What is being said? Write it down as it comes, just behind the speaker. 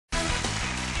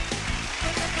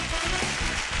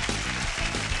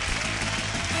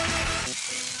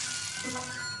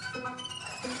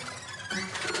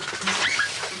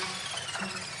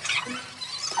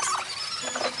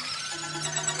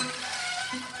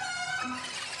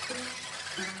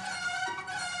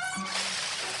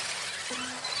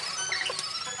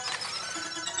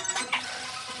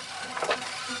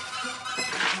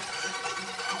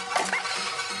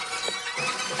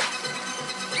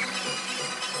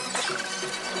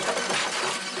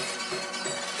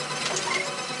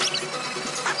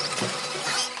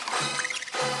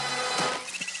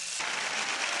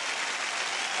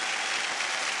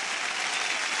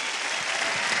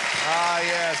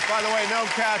By the way, no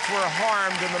cats were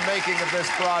harmed in the making of this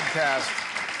broadcast.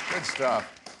 Good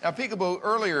stuff. Now, Peekaboo,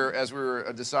 earlier, as we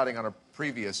were deciding on a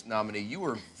previous nominee, you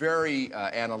were very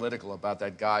analytical about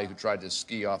that guy who tried to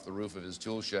ski off the roof of his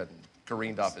tool shed and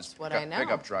careened off his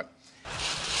pickup truck.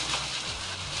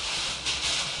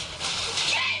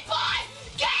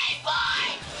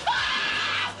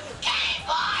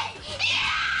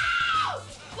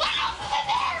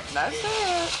 That's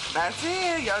it. That's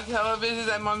it. Y'all television's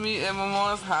at my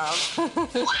mom's house. Wow!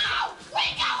 We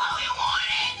got what we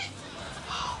wanted!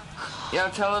 Y'all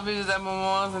television's at my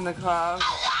mom's in the car. I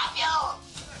love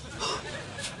you!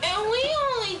 And we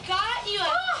only got you a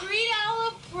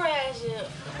 $3 present.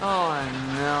 Oh,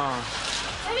 no.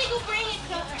 Let me go bring it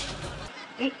to her.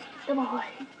 Hey, come on.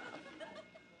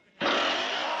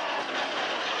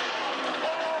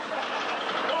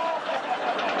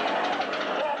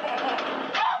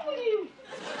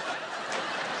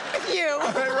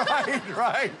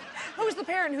 Right. Who's the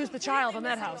parent? Who's the child in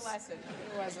that house?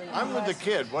 I'm with the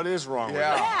kid. What is wrong with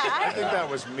that? I think that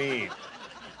was mean.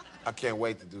 I can't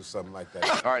wait to do something like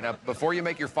that. All right, now, before you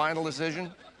make your final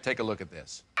decision, take a look at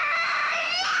this.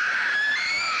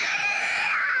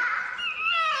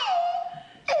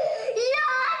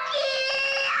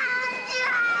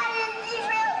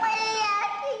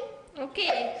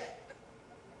 Okay.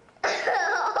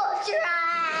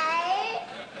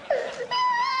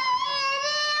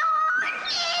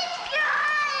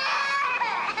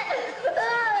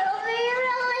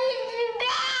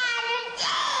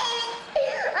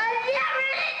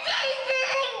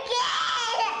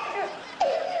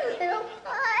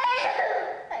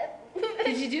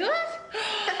 Did you do it?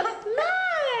 Look!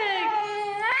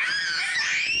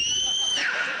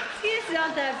 See, it's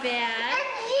not that bad.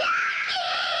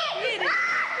 Eat it.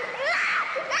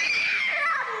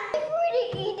 I'm gonna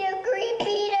eat a green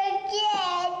bean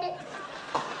again.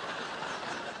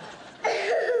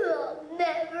 I'll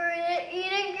never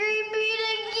eat a green bean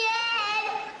again.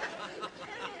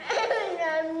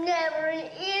 I'm never gonna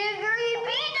eat a green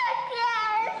bean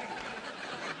again.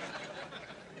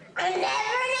 I'm never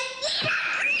gonna eat a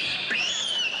green bean.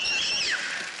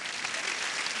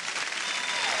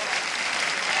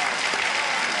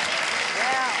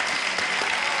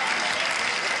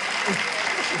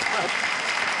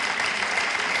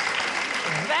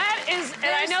 That is,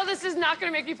 and I know this is not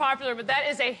going to make you popular, but that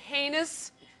is a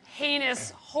heinous,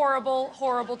 horrible,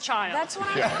 horrible child. That's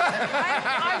what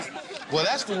Well,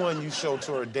 that's the one you showed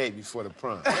to her date before the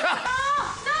prom.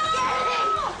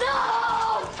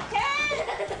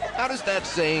 How does that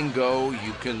saying go?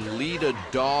 You can lead a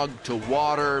dog to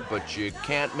water, but you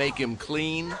can't make him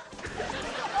clean?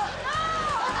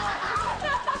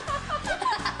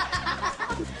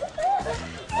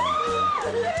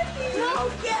 No,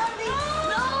 Gabby!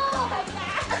 No!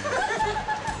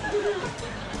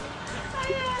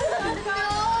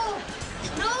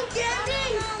 No, Gabby!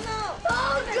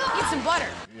 Oh, God! Eat some butter.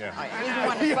 Yeah,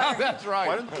 that's right.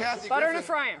 Why didn't Kathy Butter in a Griffin,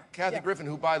 fryer. Kathy Griffin,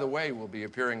 who, by the way, will be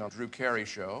appearing on Drew Carey's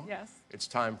show. Yes. It's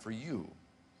time for you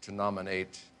to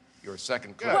nominate your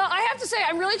second clip. Well, I have to say,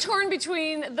 I'm really torn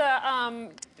between the,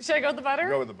 should I go with the butter?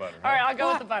 Go with the butter. All right, I'll go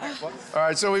with the butter. All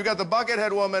right, so we've got the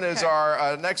Buckethead Woman as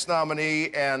our next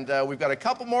nominee, and we've got a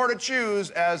couple more to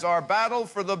choose as our battle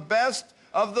for the best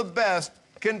of the best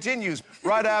continues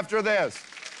right after this.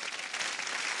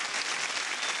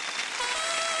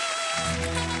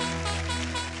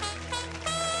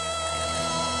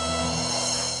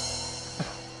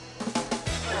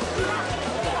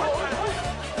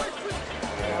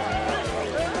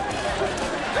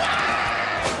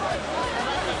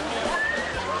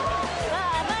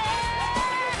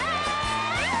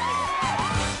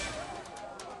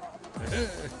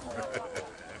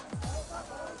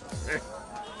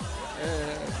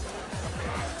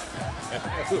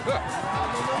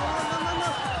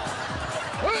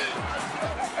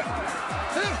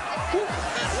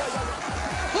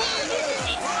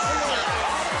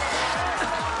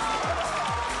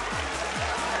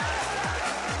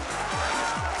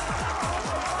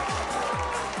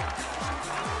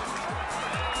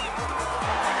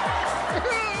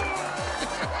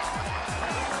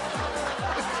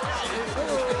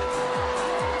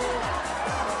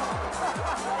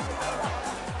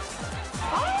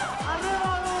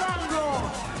 Arriba Durango,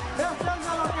 este es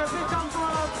lo que pican tu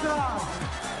alza.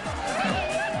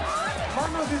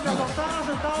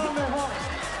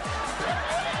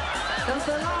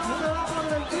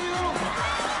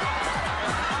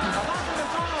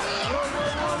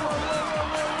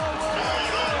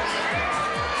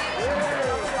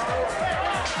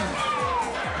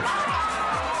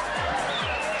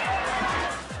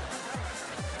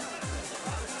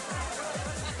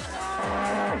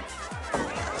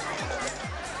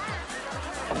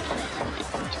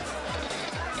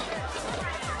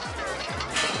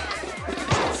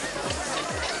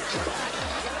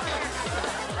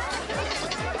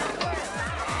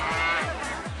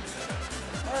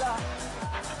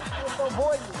 estos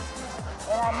bordes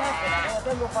en la máquina que yo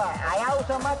tengo para... Allá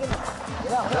usan máquinas.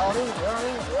 Mira, cuidado.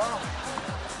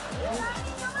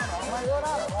 No me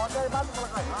llorar, vamos a hacer el bato por la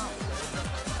calle.